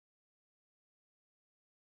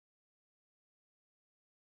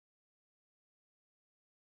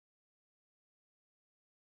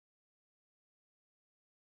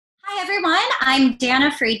Hi, everyone. I'm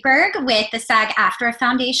Danna Friedberg with the SAG-AFTRA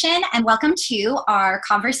Foundation, and welcome to our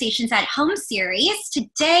Conversations at Home series.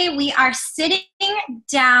 Today, we are sitting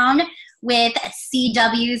down with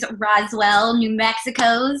CW's Roswell, New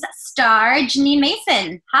Mexico's star, Jeanine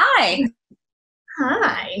Mason. Hi.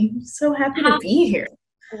 Hi. So happy to be here.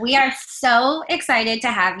 We are so excited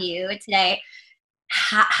to have you today.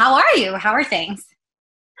 How are you? How are things?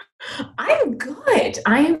 I'm good.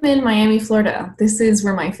 I am in Miami, Florida. This is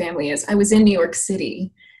where my family is. I was in New York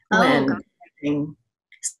City Oh, when everything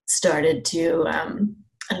started to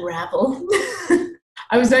unravel.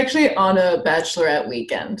 I was actually on a bachelorette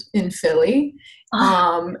weekend in Philly.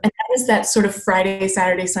 And that was that sort of Friday,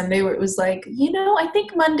 Saturday, Sunday where it was like, I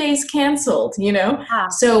think Monday's canceled, wow.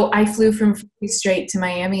 So I flew from Philly straight to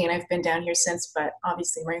Miami and I've been down here since, but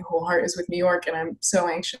obviously my whole heart is with New York and I'm so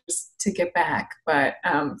anxious to get back. But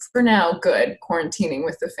for now, good, quarantining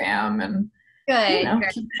with the fam and, Good.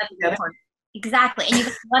 keep it together. Exactly. And you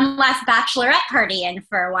got one last bachelorette party in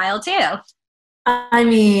for a while, too. I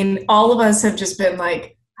mean, all of us have just been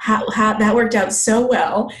like, how that worked out so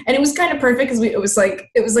well, and it was kind of perfect because it was like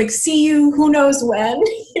see you who knows when.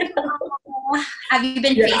 Have you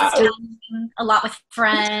been Yeah. FaceTiming a lot with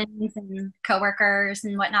friends and coworkers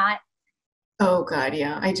and whatnot? Oh God,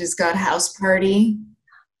 yeah. I just got House Party,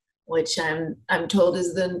 which I'm told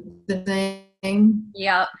is the thing.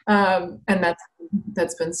 Yep. And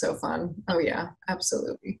that's been so fun. Oh yeah,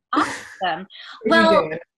 absolutely. Awesome. What are you Well,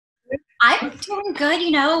 doing? I'm doing good.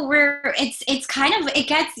 It's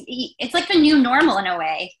like the new normal in a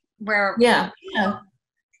way. We're Yeah.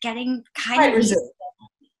 getting kind Quite of resilient.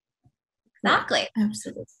 exactly. Yeah,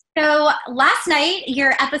 absolutely. So last night,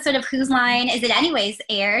 your episode of Whose Line Is It Anyways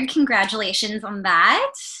aired. Congratulations on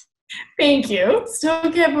that. Thank you.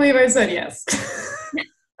 Still can't believe I said yes.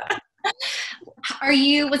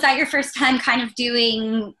 Was that your first time kind of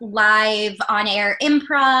doing live on air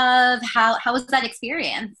improv? How was that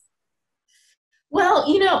experience? Well,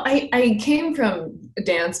 I came from a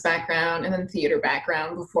dance background and then theater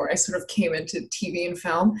background before I sort of came into TV and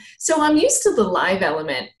film. So I'm used to the live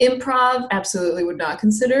element. Improv, absolutely would not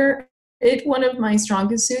consider it one of my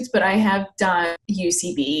strongest suits, but I have done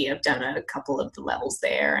UCB. I've done a couple of the levels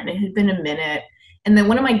there, and it had been a minute. And then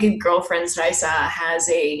one of my good girlfriends that I saw has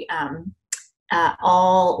a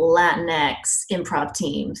all Latinx improv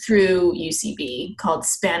team through UCB called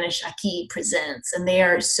Spanish Aquí Presents, and they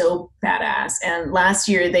are so badass. And last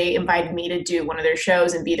year they invited me to do one of their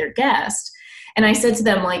shows and be their guest. And I said to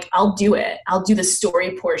them, like, I'll do it. I'll do the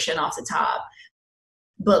story portion off the top,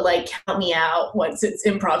 but like, help me out once it's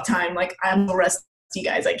improv time. Like, I'm the rest of you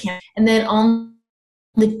guys, I can't. And then on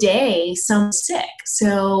the day, someone's sick.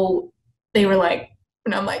 So they were like,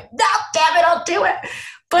 and I'm like, no, damn it, I'll do it.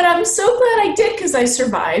 But I'm so glad I did because I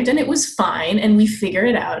survived and it was fine. And we figure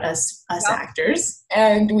it out, us actors,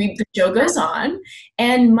 and the show goes on.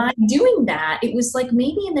 And my doing that, it was like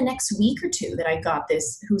maybe in the next week or two that I got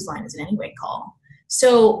this Whose Line Is It Anyway call.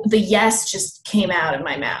 So the yes just came out of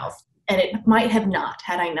my mouth. And it might have not,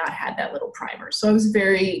 had I not had that little primer. So I was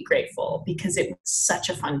very grateful because it was such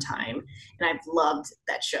a fun time. And I've loved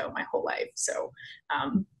that show my whole life. So,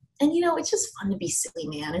 and it's just fun to be silly,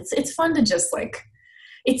 man. It's fun to just like,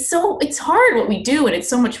 it's hard what we do and it's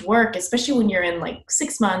so much work, especially when you're in like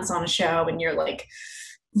 6 months on a show and you're like,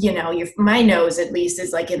 my nose at least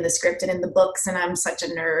is like in the script and in the books, and I'm such a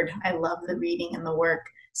nerd. I love the reading and the work.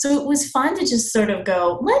 So it was fun to just sort of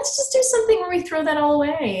go, let's just do something where we throw that all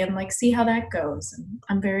away and like see how that goes. And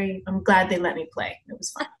I'm glad they let me play. It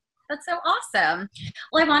was fun. That's so awesome.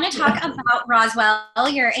 Well, I want to talk about Roswell.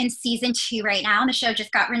 You're in season 2 right now, and the show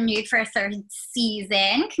just got renewed for a third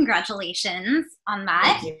season. Congratulations on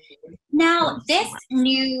that. Now, this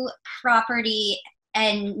new property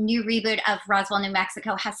and new reboot of Roswell, New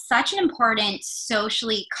Mexico has such an important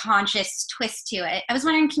socially conscious twist to it. I was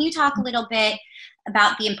wondering, can you talk a little bit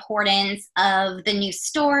about the importance of the new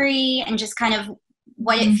story and just kind of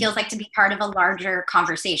what it feels like to be part of a larger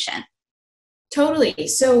conversation? Totally.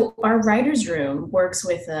 So our writer's room works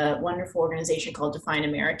with a wonderful organization called Define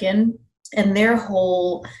American, and their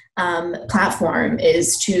whole platform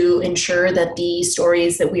is to ensure that the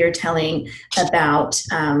stories that we are telling about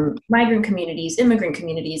migrant communities, immigrant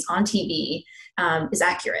communities on TV is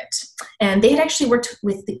accurate. And they had actually worked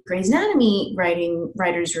with the Grey's Anatomy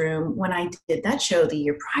writer's room when I did that show the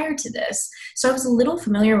year prior to this. So I was a little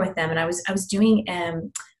familiar with them, and I was doing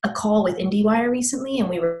a call with IndieWire recently,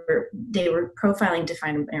 and they were profiling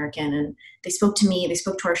Define American, and they spoke to me. They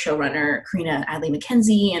spoke to our showrunner, Karina Adley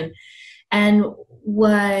McKenzie, and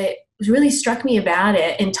what really struck me about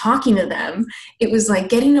it in talking to them, it was like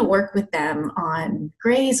getting to work with them on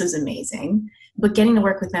Grey's was amazing. but getting to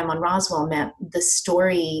work with them on Roswell meant the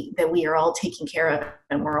story that we are all taking care of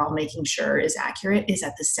and we're all making sure is accurate is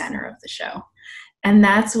at the center of the show. And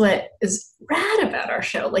that's what is rad about our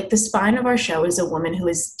show. Like, the spine of our show is a woman who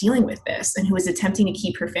is dealing with this and who is attempting to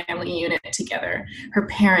keep her family unit together. Her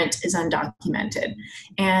parent is undocumented.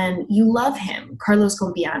 And you love him. Carlos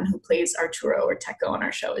Gombian, who plays Arturo or Teco on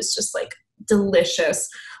our show, is just like delicious.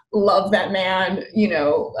 Love that man,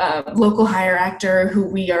 local hire actor who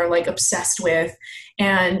we are like obsessed with.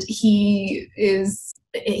 And his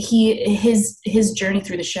journey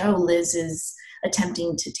through the show, Liz is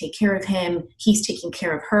attempting to take care of him. He's taking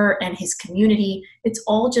care of her and his community. It's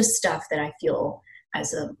all just stuff that I feel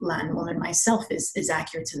as a Latin woman myself is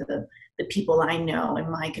accurate to the people I know in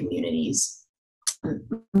my communities.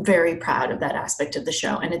 I'm very proud of that aspect of the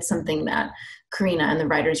show. And it's something that Karina and the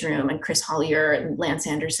writer's room and Chris Hollier and Lance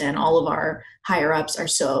Anderson, all of our higher ups are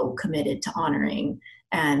so committed to honoring.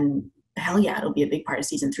 And hell yeah, it'll be a big part of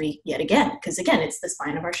season 3 yet again. Because again, it's the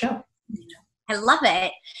spine of our show. I love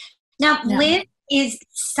it. Now, yeah. Liz is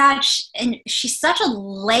she's such a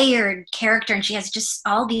layered character, and she has just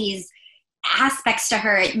all these aspects to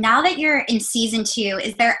her. Now that you're in season 2,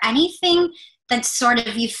 is there anything that sort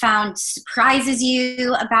of you found surprises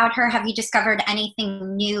you about her? Have you discovered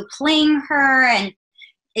anything new playing her? And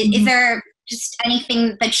is there just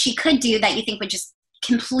anything that she could do that you think would just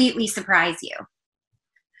completely surprise you?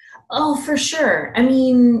 Oh, for sure. I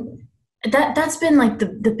mean, that's been like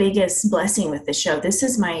the biggest blessing with the show. This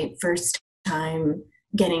is my first time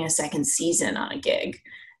getting a second season on a gig.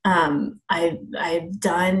 I've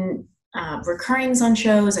done recurrings on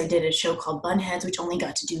shows. I did a show called Bunheads, which only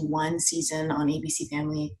got to do 1 season on ABC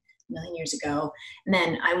Family a million years ago. And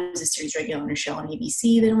then I was a series regular on a show on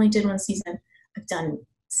ABC that only did 1 season. I've done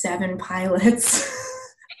 7 pilots.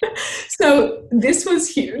 So this was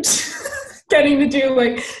huge. Getting to do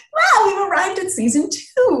like, wow, we've arrived at season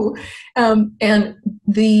 2. And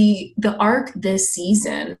the arc this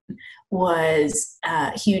season was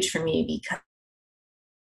huge for me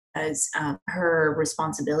because her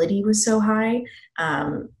responsibility was so high.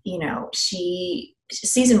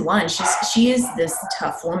 Season 1, she is this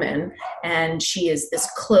tough woman and she is this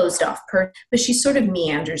closed off person, but she sort of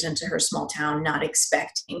meanders into her small town, not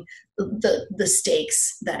expecting the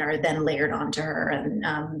stakes that are then layered onto her and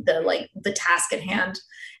the task at hand.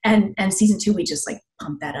 And season 2, we just like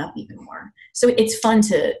pump that up even more. So it's fun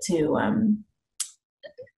to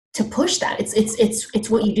push that. It's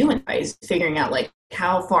what you do in ways, figuring out like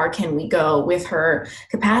how far can we go with her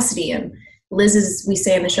capacity. And Liz is, we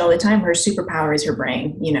say in the show all the time, her superpower is her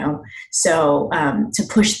brain, So to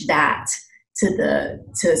push that to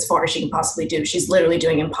as far as she can possibly do. She's literally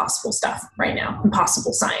doing impossible stuff right now,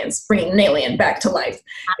 impossible science, bringing an alien back to life.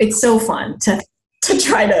 It's so fun to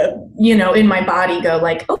try to, in my body go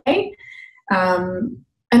like, okay.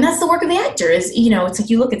 And that's the work of the actor is, it's like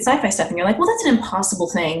you look at sci-fi stuff and you're like, well, that's an impossible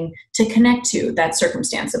thing to connect to, that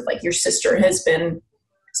circumstance of like your sister has been,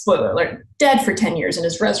 spoiler alert, dead for 10 years and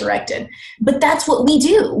is resurrected. But that's what we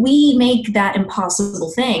do. We make that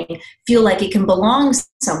impossible thing feel like it can belong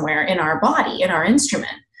somewhere in our body, in our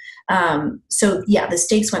instrument. So yeah, the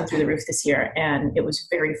stakes went through the roof this year and it was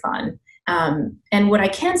very fun. And what I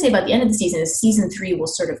can say about the end of the season is season 3 will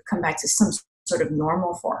sort of come back to some sort of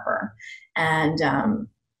normal for her. And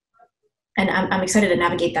I'm excited to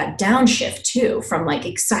navigate that downshift too, from like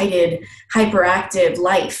excited, hyperactive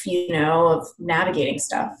life, of navigating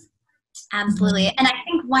stuff. Absolutely. And I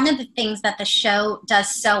think one of the things that the show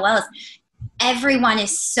does so well is everyone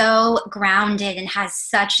is so grounded and has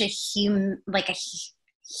such a human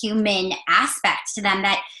aspect to them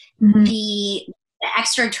that the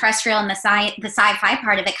extraterrestrial and the sci-fi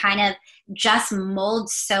part of it kind of just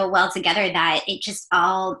molds so well together that it just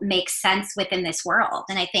all makes sense within this world.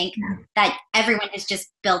 And I think that everyone has just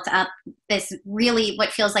built up this really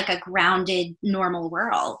what feels like a grounded, normal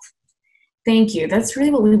world. Thank you. That's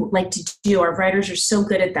really what we like to do. Our writers are so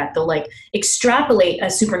good at that. They'll like extrapolate a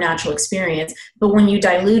supernatural experience, but when you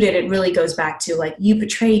dilute it, it really goes back to like, you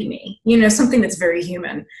betrayed me, something that's very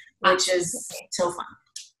human, which is so fun.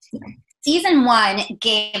 Yeah. Season 1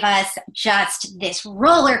 gave us just this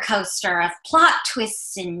roller coaster of plot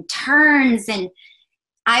twists and turns. And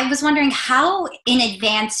I was wondering, how in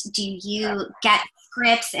advance do you get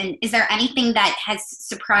scripts? And is there anything that has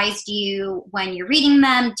surprised you when you're reading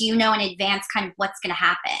them? Do you know in advance kind of what's going to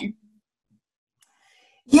happen?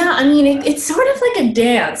 Yeah, I mean, it's sort of like a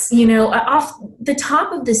dance, off the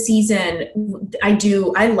top of the season,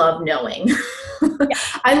 I love knowing.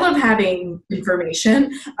 I love having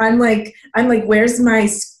information. I'm like, where's my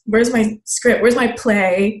script? Where's my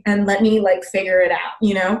play? And let me like figure it out,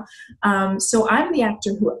 So I'm the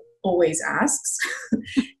actor who always asks.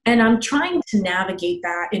 And I'm trying to navigate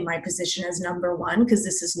that in my position as number one, because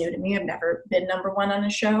this is new to me. I've never been number one on a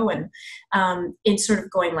show. And it's sort of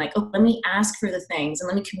going like, oh, let me ask for the things and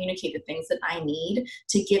let me communicate the things that I need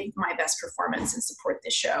to give my best performance and support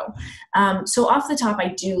this show. So off the top,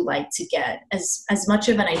 I do like to get as much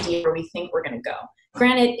of an idea where we think we're going to go.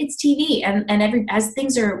 Granted, it's TV, and as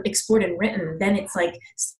things are explored and written, then it's like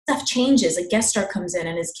stuff changes. A guest star comes in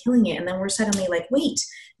and is killing it, and then we're suddenly like, wait,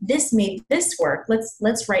 this made this work.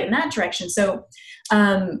 Let's write in that direction. So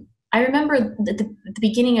I remember at the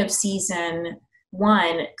beginning of season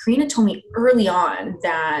 1, Karina told me early on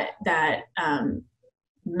that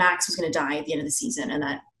Max was going to die at the end of the season, and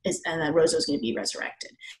that Rosa was going to be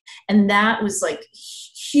resurrected, and that was like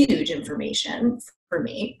huge information for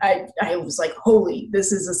me. I was like, holy,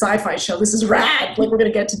 this is a sci-fi show. This is rad. Like, we're going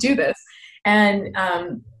to get to do this. And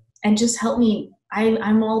just help me.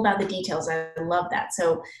 I'm all about the details. I love that.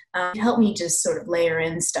 So it helped me just sort of layer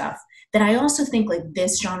in stuff that I also think like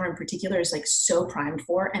this genre in particular is like so primed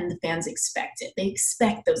for, and the fans expect it. They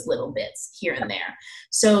expect those little bits here and there.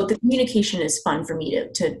 So the communication is fun for me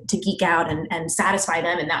to geek out and satisfy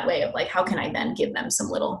them in that way of like, how can I then give them some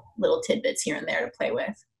little tidbits here and there to play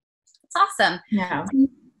with. That's awesome. Yeah.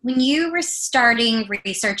 When you were starting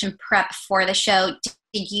research and prep for the show,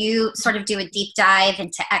 did you sort of do a deep dive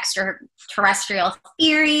into extraterrestrial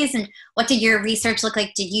theories? And what did your research look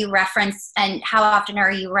like? Did you reference, and how often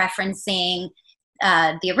are you referencing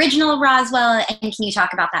the original Roswell? And can you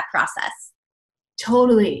talk about that process?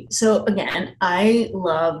 Totally. So again, I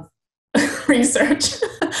love research.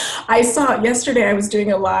 I saw yesterday, I was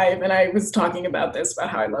doing a live and I was talking about this, about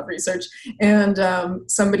how I love research. And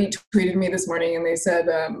somebody tweeted me this morning and they said,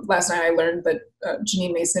 last night I learned that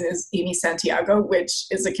Jeanine Mason is Amy Santiago, which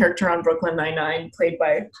is a character on Brooklyn Nine-Nine played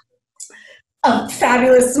by a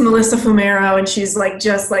fabulous Melissa Fumero. And she's like,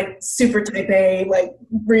 just like super type A, like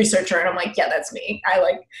researcher. And I'm like, yeah, that's me.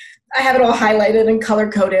 I have it all highlighted and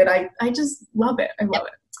color coded. I just love it. I love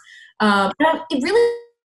it. But it really,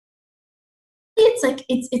 it's like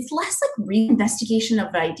it's less like reinvestigation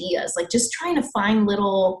of ideas, like just trying to find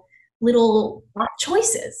little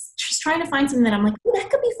choices, just trying to find something that I'm like, oh, that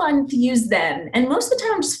could be fun to use then. And most of the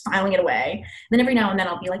time I'm just filing it away. And then every now and then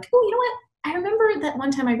I'll be like, oh, you know what, I remember that one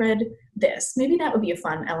time I read this, maybe that would be a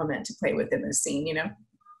fun element to play with in this scene, you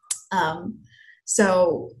know.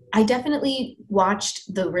 So I definitely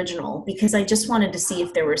watched the original because I just wanted to see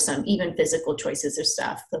if there were some even physical choices or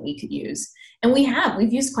stuff that we could use. And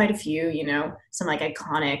we've used quite a few, you know, some like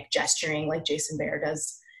iconic gesturing, like Jason Bear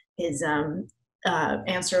does his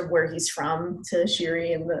answer of where he's from to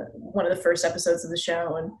Shiri in one of the first episodes of the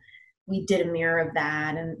show. And we did a mirror of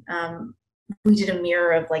that. And we did a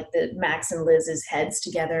mirror of like the Max and Liz's heads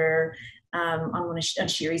together on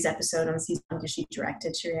Shiri's episode on season 1 because she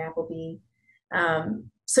directed Shiri Appleby.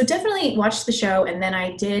 So definitely watched the show, and then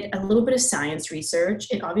I did a little bit of science research.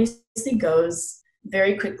 It obviously goes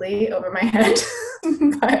very quickly over my head,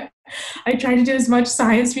 but I tried to do as much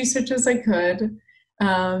science research as I could,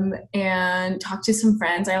 and talk to some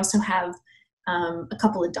friends. I also have a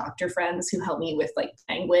couple of doctor friends who help me with like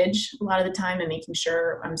language a lot of the time and making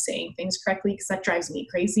sure I'm saying things correctly, because that drives me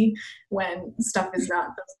crazy when stuff is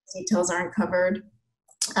not, those details aren't covered.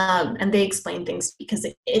 And they explain things because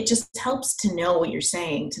it just helps to know what you're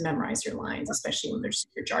saying to memorize your lines, especially when they're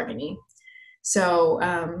super jargony. So,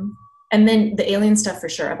 and then the alien stuff for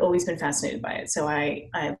sure. I've always been fascinated by it. So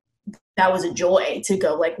that was a joy to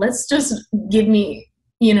go like, let's just give me,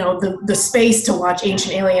 you know, the space to watch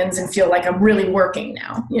Ancient Aliens and feel like I'm really working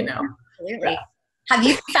now, you know? Absolutely. Have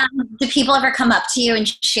you found, do people ever come up to you and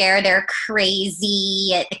share their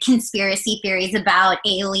crazy conspiracy theories about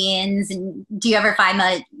aliens? And do you ever find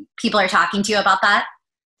that people are talking to you about that?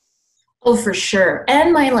 Oh, for sure.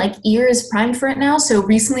 And my like ear is primed for it now. So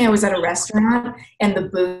recently I was at a restaurant and the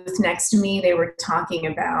booth next to me, they were talking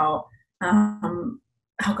about,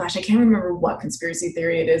 oh gosh, I can't remember what conspiracy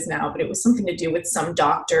theory it is now, but it was something to do with some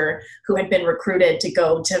doctor who had been recruited to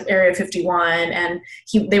go to Area 51. And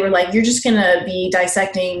they were like, you're just going to be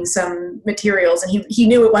dissecting some materials. And he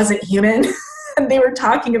knew it wasn't human. And they were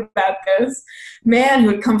talking about this man who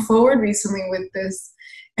had come forward recently with this.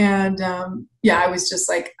 And yeah, I was just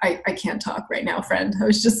like, I can't talk right now, friend. I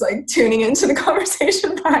was just like tuning into the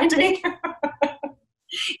conversation behind me.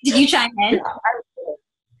 Did you chime in? Yeah,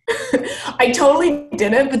 I totally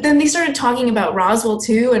didn't, but then they started talking about Roswell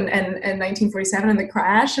too and 1947 and the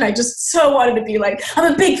crash, and I just so wanted to be like,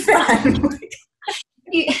 I'm a big fan.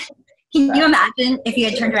 Can you imagine if you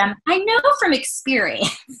had turned around? I know from experience.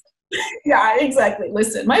 Yeah, exactly.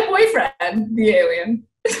 Listen, my boyfriend, the alien.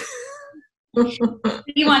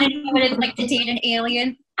 You want to know what it's like to date an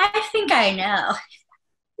alien? I think I know.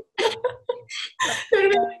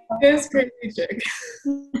 It's crazy chick.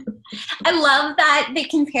 I love that they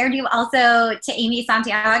compared you also to Amy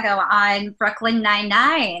Santiago on Brooklyn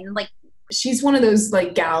Nine-Nine. Like, she's one of those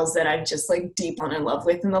like gals that I've just like deep fallen in love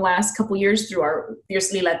with in the last couple years through our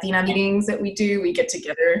Fiercely Latina meetings that we do. We get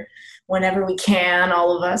together whenever we can,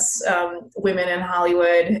 all of us women in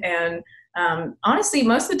Hollywood. And honestly,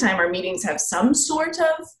 most of the time our meetings have some sort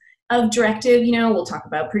of directive. You know, we'll talk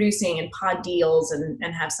about producing and pod deals and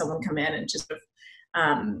have someone come in and just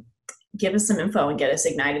give us some info and get us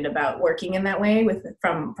ignited about working in that way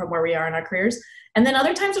from where we are in our careers. And then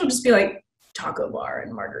other times it'll just be like taco bar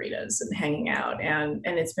and margaritas and hanging out. And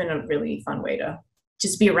it's been a really fun way to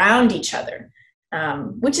just be around each other,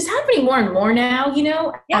 which is happening more and more now, you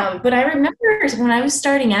know? Yeah. But I remember when I was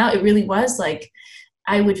starting out, it really was like,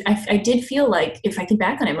 I did feel like, if I think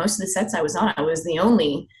back on it, most of the sets I was on, I was the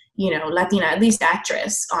only, you know, Latina, at least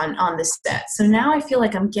actress on the set. So now I feel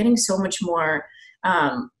like I'm getting so much more,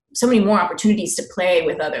 so many more opportunities to play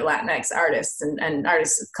with other Latinx artists and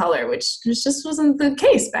artists of color, which just wasn't the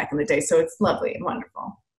case back in the day. So it's lovely and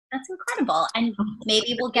wonderful. That's incredible. And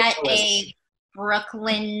maybe we'll get a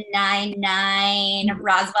Brooklyn Nine-Nine,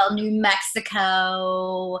 Roswell, New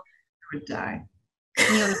Mexico. I would die.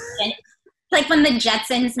 Like when the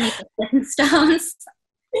Jetsons meet the Flintstones.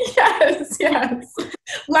 Yes.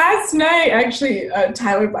 Last night, actually,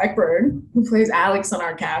 Tyler Blackburn, who plays Alex on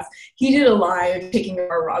our cast, he did a live taking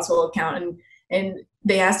our Roswell account, and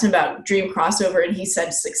they asked him about dream crossover, and he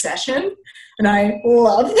said Succession, and I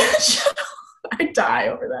love that show. I die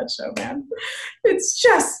over that show, man. It's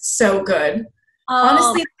just so good.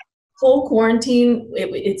 Honestly, whole quarantine,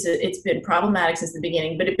 it's been problematic since the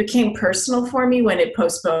beginning, but it became personal for me when it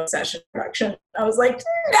postponed Succession production. I was like,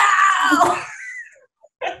 no!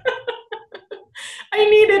 I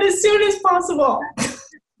need it as soon as possible.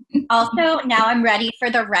 Also, now I'm ready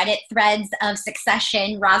for the Reddit threads of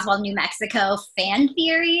Succession, Roswell, New Mexico fan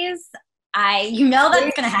theories. You know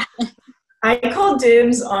that's going to happen. I call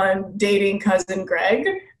dibs on dating cousin Greg.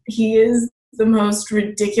 He is the most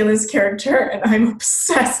ridiculous character, and I'm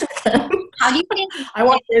obsessed with him. How do you think? I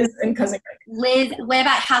want Liz and cousin Greg. Liz, what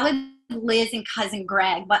about how would Liz and cousin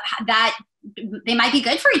Greg? But that they might be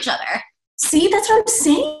good for each other. See, that's what I'm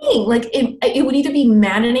saying. Like, it would either be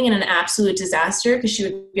maddening and an absolute disaster because she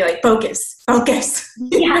would be like, focus. Yeah.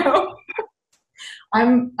 You know?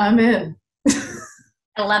 I'm in.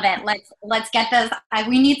 I love it. Let's get those.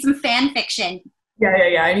 We need some fan fiction.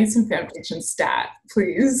 Yeah. I need some fan fiction stat.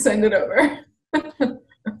 Please send it over.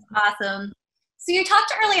 Awesome. So you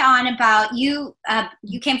talked early on about you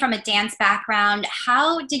came from a dance background.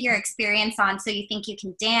 How did your experience on So You Think You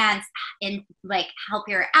Can Dance and like help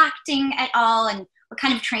your acting at all? And what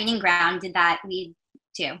kind of training ground did that lead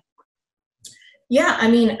to? Yeah, I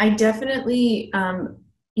mean, I definitely,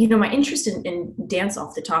 my interest in dance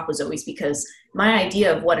off the top was always because my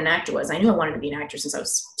idea of what an actor was, I knew I wanted to be an actor since I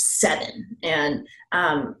was 7. And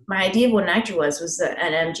my idea of what an actor was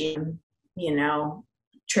an MGM,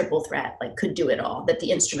 triple threat, like could do it all, that the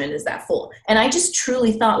instrument is that full. And I just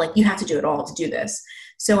truly thought like, you have to do it all to do this.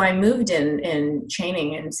 So I moved in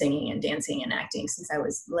training and singing and dancing and acting since I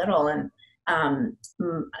was little. And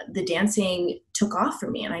the dancing took off for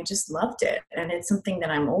me and I just loved it. And it's something that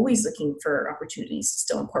I'm always looking for opportunities to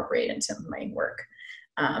still incorporate into my work.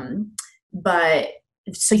 But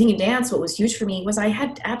So You Can Dance, what was huge for me was I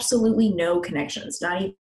had absolutely no connections, not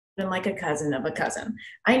even like a cousin of a cousin.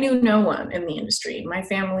 I knew no one in the industry. My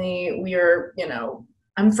family, we are,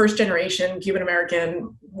 I'm first generation Cuban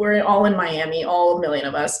American. We're all in Miami, all 1 million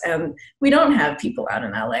of us, and we don't have people out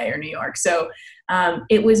in LA or New York. So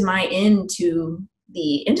it was my into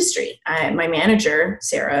the industry. My manager,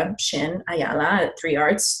 Sarah Shin Ayala at 3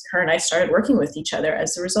 Arts, her and I started working with each other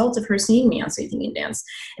as a result of her seeing me on So You Think You Can Dance.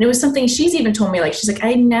 And it was something she's even told me, like, she's like,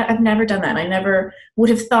 I've never done that. I never would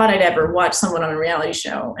have thought I'd ever watch someone on a reality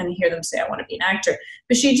show and hear them say, I want to be an actor.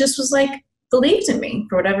 But she just was like, believed in me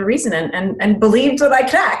for whatever reason and believed that I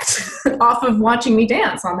could act off of watching me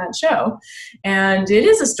dance on that show. And it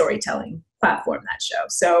is a storytelling platform, that show.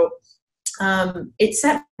 So it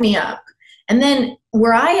set me up. And then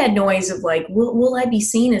where I had noise of like, will I be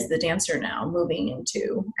seen as the dancer now, moving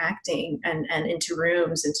into acting and into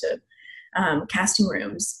rooms, into casting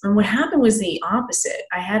rooms. And what happened was the opposite.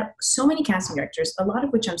 I had so many casting directors, a lot of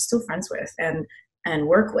which I'm still friends with and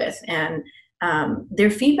work with. And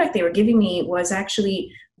their feedback they were giving me was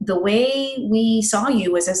actually, the way we saw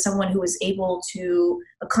you was as someone who was able to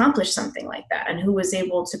accomplish something like that and who was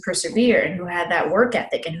able to persevere and who had that work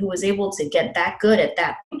ethic and who was able to get that good at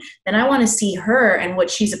that. Then I want to see her and what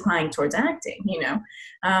she's applying towards acting,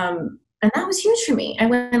 And that was huge for me. I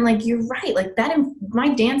went like, you're right. Like that,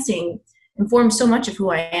 my dancing informed so much of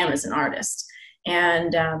who I am as an artist.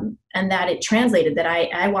 And that it translated that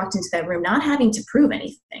I walked into that room not having to prove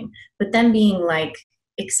anything, but then being like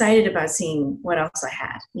excited about seeing what else I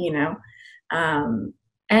had, you know?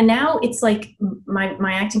 And now it's like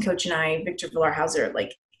my acting coach and I, Victor Villarhauser,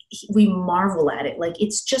 like we marvel at it. Like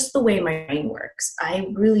it's just the way my brain works. I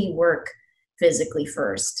really work physically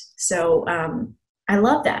first. So I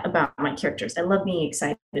love that about my characters. I love being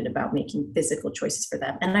excited about making physical choices for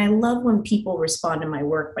them. And I love when people respond to my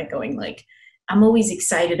work by going like, I'm always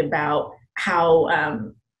excited about how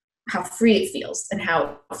free it feels and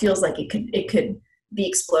how it feels like it could be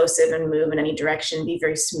explosive and move in any direction, be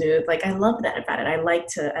very smooth. Like I love that about it. I like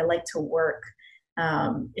to work.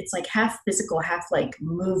 It's like half physical, half like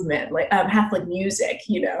movement, like half like music,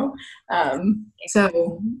 you know?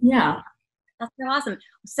 So yeah. That's so awesome.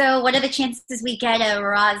 So what are the chances we get a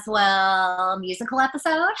Roswell musical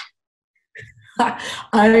episode?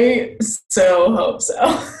 I so hope so.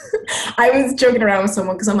 I was joking around with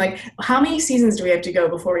someone because I'm like, how many seasons do we have to go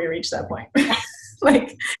before we reach that point?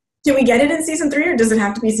 Like, can we get it in season 3 or does it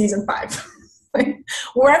have to be season 5? Like,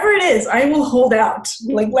 wherever it is, I will hold out.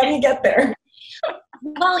 Like, let me get there.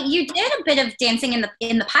 Well, you did a bit of dancing in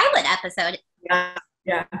the pilot episode.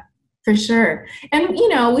 Yeah, for sure. And you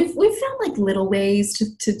know, we've found like little ways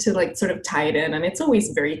to like sort of tie it in, and it's always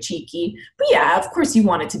very cheeky. But yeah, of course, you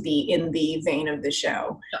want it to be in the vein of the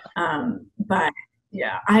show. But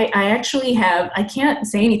yeah, I actually I can't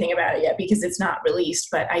say anything about it yet because it's not released.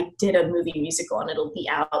 But I did a movie musical, and it'll be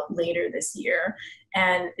out later this year.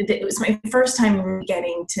 And it was my first time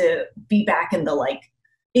getting to be back in the like.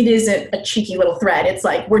 It isn't a cheeky little thread. It's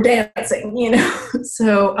like, we're dancing, you know?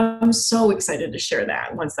 So I'm so excited to share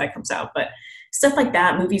that once that comes out. But stuff like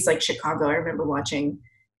that, movies like Chicago, I remember watching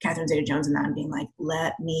Catherine Zeta-Jones and that and being like,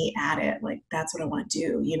 let me at it. Like, that's what I want to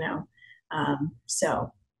do, you know?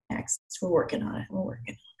 So next, we're working on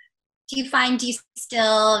it. Do you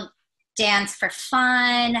still dance for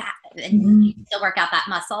fun? And you still work out that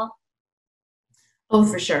muscle? Oh,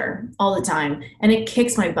 for sure. All the time. And it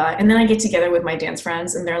kicks my butt. And then I get together with my dance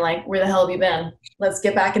friends and they're like, where the hell have you been? Let's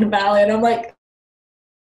get back into ballet. And I'm like,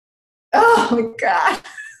 oh my God,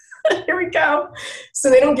 here we go. So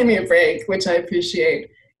they don't give me a break, which I appreciate.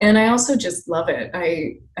 And I also just love it.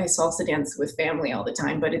 I salsa dance with family all the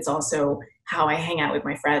time, but it's also how I hang out with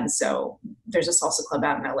my friends. So there's a salsa club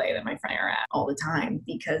out in LA that my friends are at all the time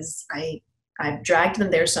because I've dragged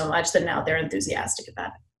them there so much that now they're enthusiastic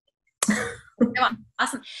about it.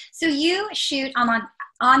 Awesome. So you shoot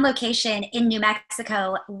on location in New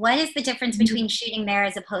Mexico. What is the difference between shooting there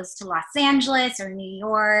as opposed to Los Angeles or New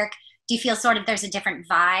York? Do you feel sort of there's a different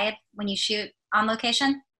vibe when you shoot on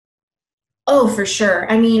location? Oh, for sure.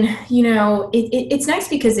 I mean, you know, it's nice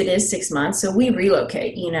because it is 6 months, so we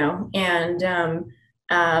relocate, you know, and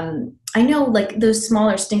I know like those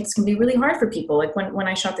smaller stints can be really hard for people. Like when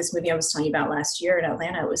I shot this movie I was telling you about last year in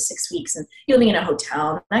Atlanta, it was 6 weeks and you're living in a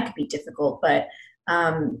hotel. And that could be difficult, but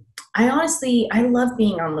I love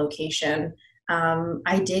being on location.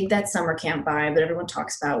 I dig that summer camp vibe that everyone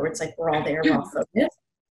talks about where it's like we're all there, we're all focused.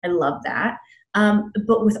 I love that.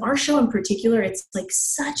 But with our show in particular, it's like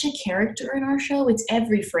such a character in our show. It's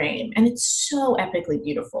every frame, and it's so epically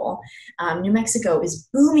beautiful. New Mexico is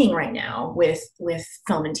booming right now with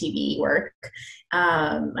film and TV work.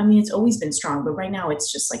 I mean, it's always been strong, but right now it's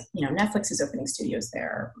just like, you know, Netflix is opening studios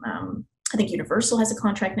there. I think Universal has a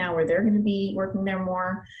contract now where they're going to be working there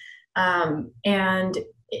more. And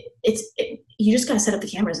you just got to set up the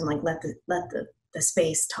cameras and like let the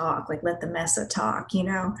space talk, like let the mesa talk, you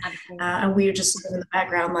know? And we were just in the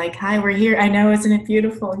background like, hi, we're here. I know, isn't it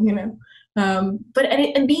beautiful, you know? But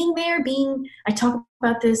being there, I talk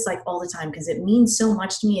about this like all the time because it means so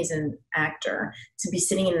much to me as an actor to be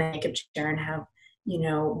sitting in the makeup chair and have, you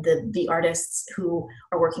know, the artists who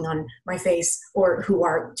are working on my face or who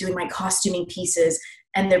are doing my costuming pieces,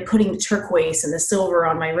 and they're putting the turquoise and the silver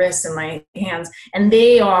on my wrists and my hands, and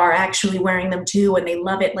they are actually wearing them too, and they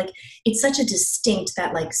love it. Like, it's such a distinct,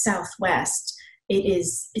 that like Southwest,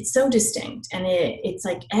 it's so distinct, and it's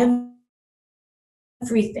like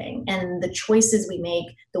everything, and the choices we make,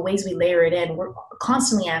 the ways we layer it in, we're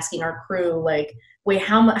constantly asking our crew, like, wait,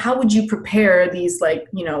 how would you prepare these, like,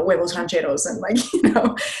 you know, huevos rancheros, and like, you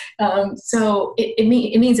know, so it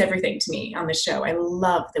means everything to me on the show. I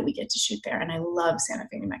love that we get to shoot there, and I love Santa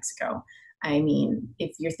Fe, New Mexico. I mean,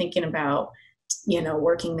 if you're thinking about, you know,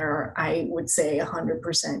 working there, I would say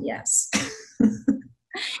 100% yes.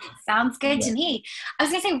 Sounds good to me. I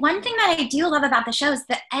was going to say, one thing that I do love about the show is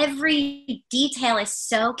that every detail is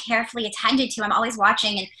so carefully attended to. I'm always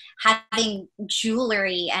watching and having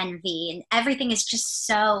jewelry envy, and everything is just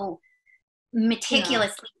so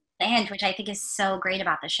meticulously planned, which I think is so great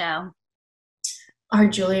about the show.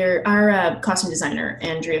 Our costume designer,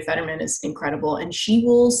 Andrea Fetterman, is incredible, and she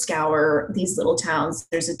will scour these little towns.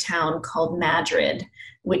 There's a town called Madrid,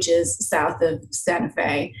 which is south of Santa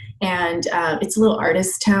Fe, and it's a little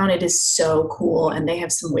artist town. It is so cool, and they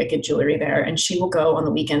have some wicked jewelry there, and she will go on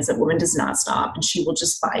the weekends. That woman does not stop, and she will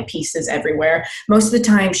just buy pieces everywhere. Most of the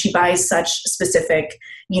time, she buys such specific,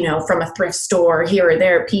 from a thrift store, here or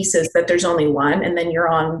there pieces that there's only one, and then you're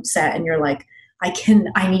on set, and you're like,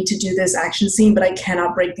 I need to do this action scene, but I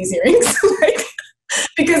cannot break these earrings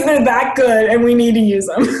because they're that good and we need to use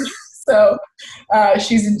them. So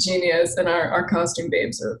she's a genius, and our costume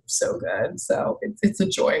babes are so good. So it's a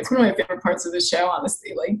joy. It's one of my favorite parts of the show,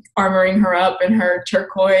 honestly, like armoring her up in her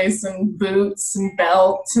turquoise and boots and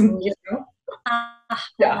belts and, I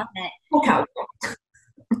love it. Okay.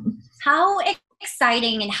 How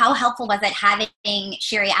exciting and how helpful was it having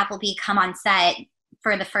Sherry Appleby come on set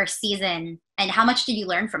for the first season, and how much did you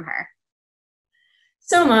learn from her?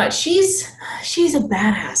 So much. She's a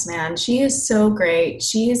badass, man. She is so great.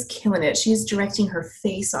 She is killing it. She's directing her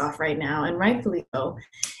face off right now, and rightfully so.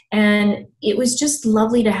 And it was just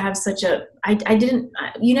lovely to have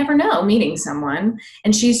you never know meeting someone,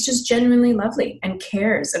 and she's just genuinely lovely and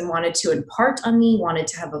cares and wanted to impart on me, wanted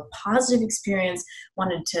to have a positive experience,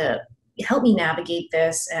 wanted to help me navigate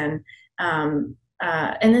this, and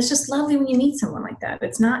it's just lovely when you meet someone like that.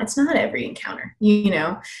 It's not every encounter,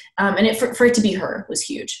 and for it to be her was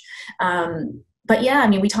huge. But yeah, I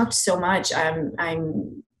mean, we talked so much. I'm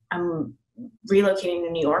relocating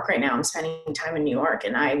to New York right now. I'm spending time in New York,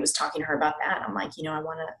 and I was talking to her about that. I'm like, I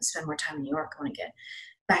want to spend more time in New York. I want to get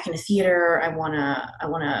back into theater. I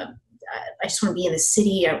just want to be in the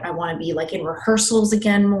city. I want to be like in rehearsals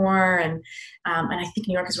again more. And I think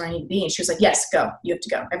New York is where I need to be. And she was like, yes, go. You have to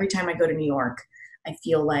go. Every time I go to New York, I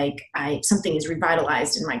feel like something is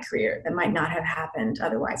revitalized in my career that might not have happened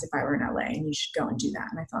otherwise if I were in LA, and you should go and do that.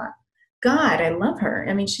 And I thought, God, I love her.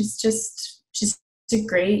 I mean, she's a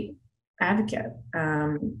great advocate,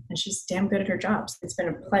 and she's damn good at her job. It's been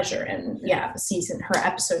a pleasure. And yeah, her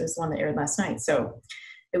episode is the one that aired last night. So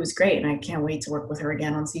it was great. And I can't wait to work with her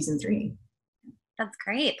again on season 3. That's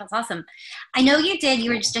great. That's awesome. I know you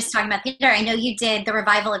were just talking about theater. I know you did the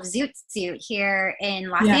revival of Zoot Suit here in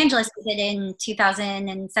Los Angeles. You did in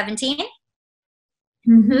 2017?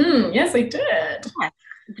 Mm-hmm. Yes, I did. Yeah.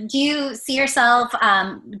 Do you see yourself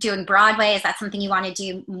doing Broadway? Is that something you want to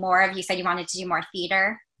do more of? You said you wanted to do more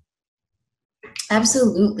theater.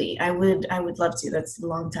 Absolutely. I would love to. That's a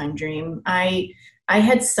long time dream. I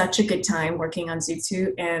had such a good time working on Zoot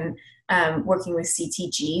Suit and working with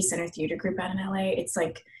CTG, Center Theater Group out in LA. It's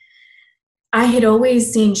like, I had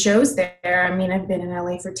always seen shows there. I mean, I've been in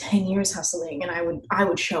LA for 10 years hustling, and I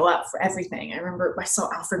would show up for everything. I remember I saw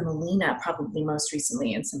Alfred Molina probably most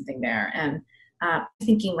recently in something there, and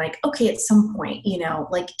thinking like, okay, at some point,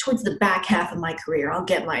 like towards the back half of my career, I'll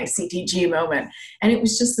get my CTG moment. And it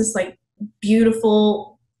was just this like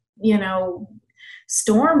beautiful,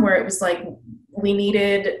 storm where it was like, we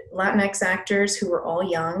needed Latinx actors who were all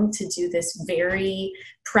young to do this very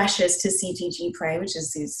precious to CTG play, which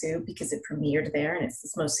is Zoot Suit, because it premiered there and it's the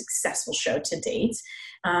most successful show to date.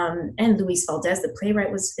 And Luis Valdez, the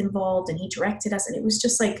playwright, was involved, and he directed us. And it was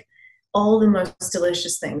just like all the most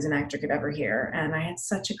delicious things an actor could ever hear. And I had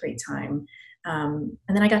such a great time. And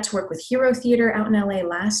then I got to work with Hero Theater out in LA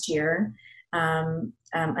last year.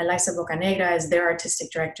 Elisa Bocanegra is their artistic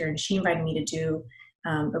director, and she invited me to do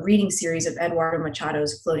a reading series of Eduardo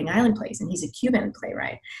Machado's Floating Island plays, and he's a Cuban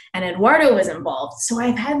playwright, and Eduardo was involved. So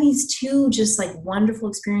I've had these two just like wonderful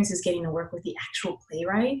experiences getting to work with the actual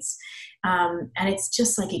playwrights, and it's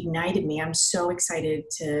just like ignited me. I'm so excited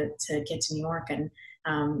to get to New York and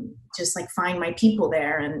just like find my people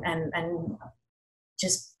there and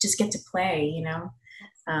just get to play,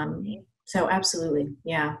 so absolutely,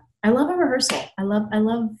 yeah. I love a rehearsal. I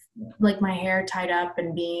love like my hair tied up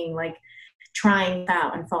and being like trying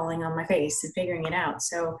out and falling on my face and figuring it out.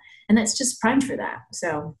 So, and that's just primed for that.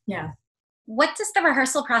 So, yeah. What does the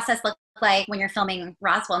rehearsal process look like when you're filming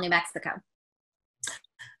Roswell, New Mexico?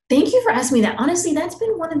 Thank you for asking me that. Honestly, that's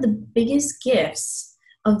been one of the biggest gifts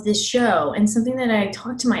of this show, and something that I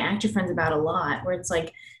talk to my actor friends about a lot, where it's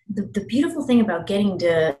like, the beautiful thing about getting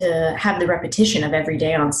to have the repetition of every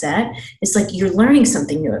day on set is like you're learning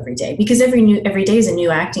something new every day, because every day is a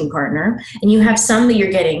new acting partner, and you have some that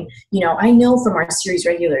you're getting, I know from our series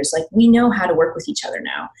regulars, like we know how to work with each other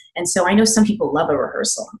now. And so I know some people love a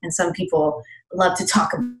rehearsal, and some people love to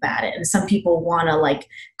talk about it, and some people want to like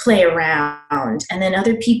play around, and then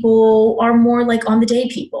other people are more like on the day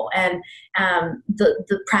people. And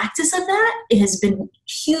the practice of that has been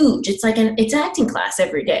huge. It's like it's acting class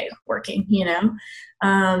every day working,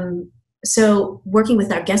 so working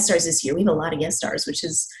with our guest stars this year, we have a lot of guest stars, which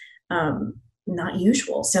is not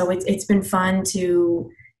usual. So it's been fun to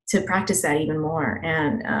practice that even more.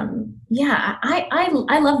 And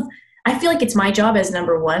I feel like it's my job as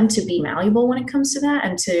number one to be malleable when it comes to that,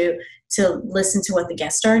 and to listen to what the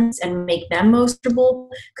guest stars and make them most comfortable,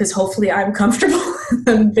 because hopefully I'm comfortable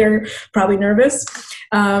and they're probably nervous.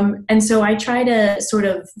 And so I try to sort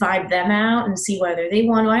of vibe them out and see whether they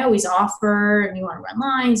want to. I always offer, you want to run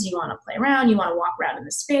lines, you want to play around, you want to walk around in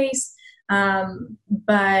the space.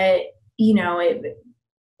 But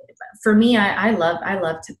for me, I love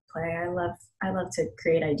to play. I love to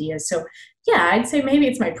create ideas. So yeah, I'd say maybe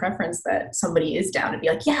it's my preference that somebody is down to be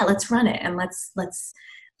like, yeah, let's run it, and let's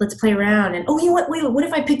play around, and what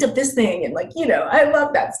if I picked up this thing, and I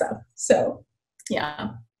love that stuff. So yeah.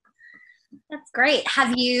 That's great.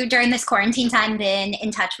 Have you, during this quarantine time, been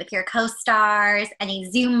in touch with your co-stars? Any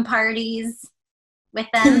Zoom parties with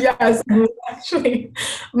them? Yes,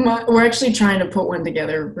 we're actually trying to put one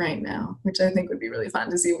together right now, which I think would be really fun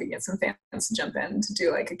to see if we get some fans to jump in to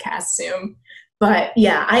do like a cast Zoom. But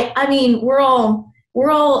yeah, I mean, we're all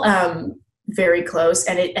very close,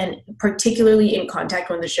 and particularly in contact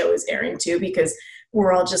when the show is airing too, because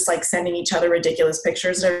we're all just like sending each other ridiculous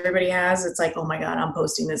pictures that everybody has. It's like, oh my God, I'm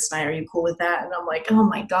posting this tonight. Are you cool with that? And I'm like, oh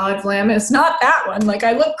my God, Vlamis, not that one. Like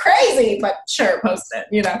I look crazy, but sure, post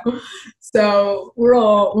it, So we're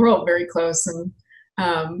all very close, and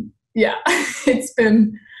yeah, it's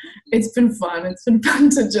been fun. It's been fun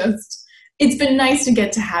to it's been nice to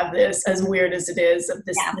get to have this, as weird as it is, of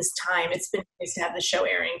this time. It's been nice to have the show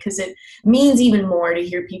airing, because it means even more to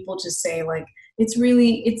hear people just say like, it's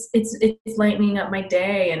lightening up my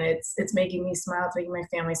day, and it's making me smile, it's making my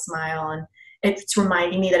family smile, and it's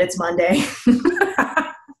reminding me that it's Monday,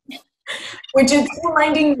 which is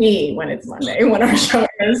reminding me when it's Monday, when our show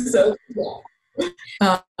is. So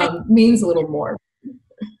means a little more.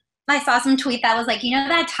 I saw some tweet that was like,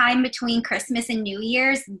 that time between Christmas and New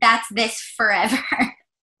Year's, that's this forever.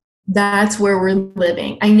 That's where we're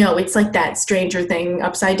living. I know, it's like that Stranger Thing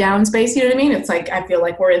upside down space, you know what I mean? It's like, I feel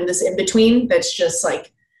like we're in this in-between that's just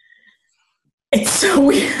like, it's so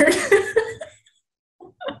weird.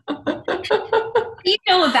 You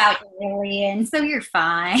know about aliens, so you're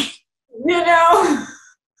fine.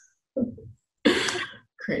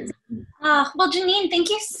 Crazy. Well, Jeanine,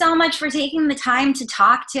 thank you so much for taking the time to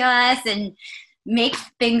talk to us and make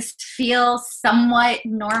things feel somewhat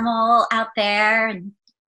normal out there. And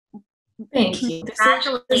thank you.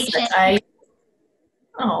 Congratulations.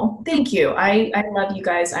 Thank you. I love you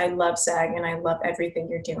guys. I love SAG, and I love everything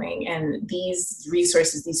you're doing. And these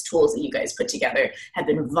resources, these tools that you guys put together have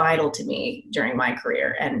been vital to me during my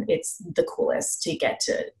career. And it's the coolest to get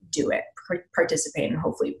to do it, participate, and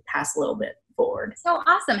hopefully pass a little bit forward. So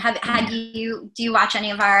awesome. Do you watch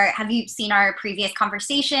have you seen our previous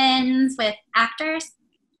conversations with actors?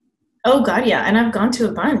 Oh God, yeah. And I've gone to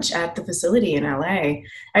a bunch at the facility in LA.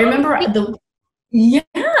 I remember I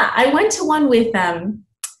went to one with,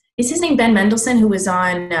 is his name Ben Mendelsohn, who was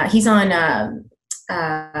on, he's on,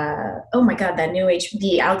 oh my God, that new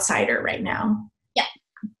The Outsider right now. Yeah.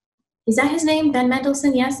 Is that his name? Ben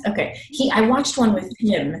Mendelsohn? Yes. Okay. I watched one with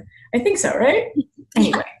him. I think so, right?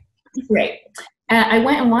 Anyway, great. I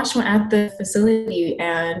went and watched one at the facility,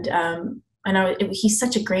 and he's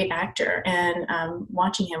such a great actor, and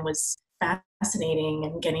watching him was fascinating,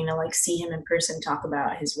 and getting to like see him in person, talk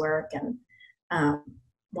about his work, and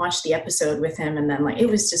watch the episode with him. And then like, it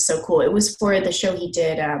was just so cool. It was for the show he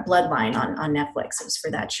did, Bloodline on Netflix. It was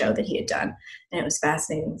for that show that he had done, and it was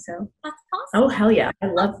fascinating. So that's awesome. Oh hell yeah. I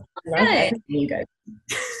love everything, you guys.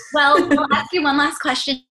 Well, I'll ask you one last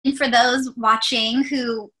question for those watching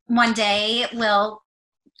who one day will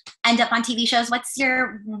end up on TV shows. What's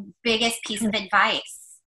your biggest piece of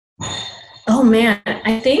advice? Oh man,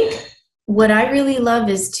 I think what I really love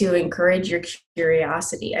is to encourage your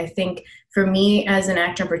curiosity. I think for me as an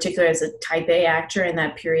actor in particular, as a type A actor in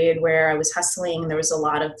that period where I was hustling, there was a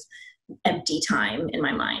lot of empty time in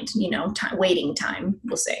my mind, waiting time,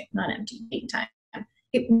 we'll say, not empty, waiting time.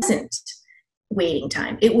 It wasn't waiting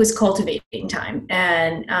time. It was cultivating time.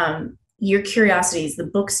 And your curiosities, the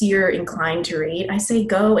books you're inclined to read, I say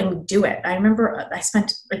go and do it. I remember I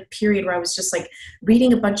spent a period where I was just like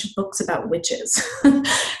reading a bunch of books about witches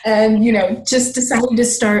and, just decided to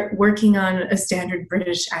start working on a standard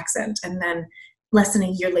British accent. And then less than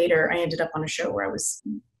a year later, I ended up on a show where I was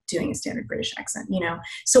doing a standard British accent,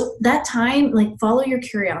 So that time, like, follow your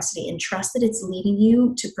curiosity and trust that it's leading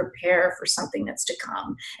you to prepare for something that's to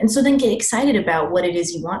come. And so then get excited about what it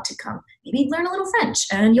is you want to come. Maybe learn a little French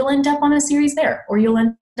and you'll end up on a series there, or you'll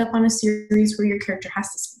end up on a series where your character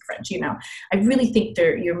has to speak French. I really think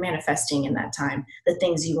you're manifesting in that time the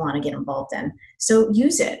things you want to get involved in. So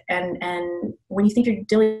use it. And when you think you're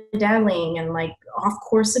dilly-daddling and like off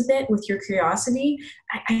course a bit with your curiosity,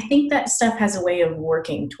 I think that stuff has a way of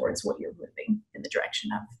working towards what you're moving in the direction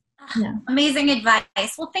of. Yeah. Amazing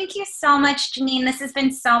advice. Well, thank you so much, Jeanine. This has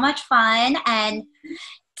been so much fun, and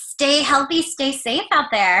stay healthy, stay safe out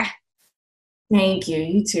there. Thank you.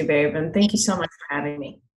 You too, babe. And thank you so much for having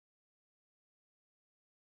me.